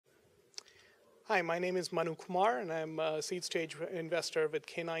Hi, my name is Manu Kumar, and I'm a seed stage investor with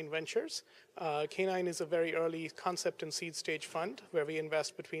K9 Ventures. K9 is a very early concept and seed stage fund where we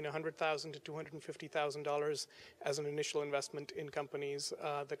invest between $100,000 to $250,000 as an initial investment in companies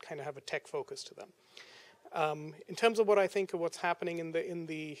that kind of have a tech focus to them. In terms of what I think of what's happening in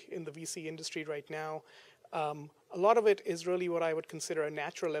the VC industry right now, a lot of it is really what I would consider a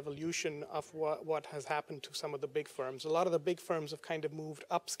natural evolution of what has happened to some of the big firms. A lot of the big firms have kind of moved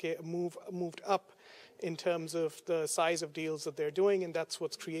up in terms of the size of deals that they're doing, and that's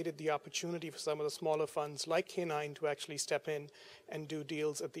what's created the opportunity for some of the smaller funds like K9 to actually step in and do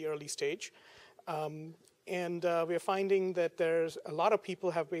deals at the early stage. We're finding that there's a lot of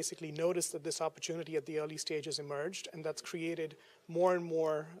people have basically noticed that this opportunity at the early stage has emerged, and that's created more and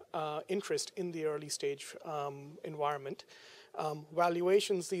more interest in the early stage environment.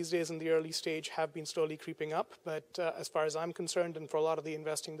 Valuations these days in the early stage have been slowly creeping up, but as far as I'm concerned, and for a lot of the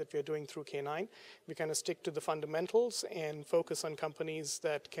investing that we're doing through K9, we kind of stick to the fundamentals and focus on companies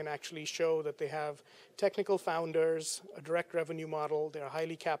that can actually show that they have technical founders, a direct revenue model, they're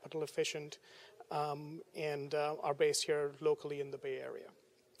highly capital efficient, and are based here locally in the Bay Area.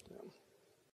 Yeah.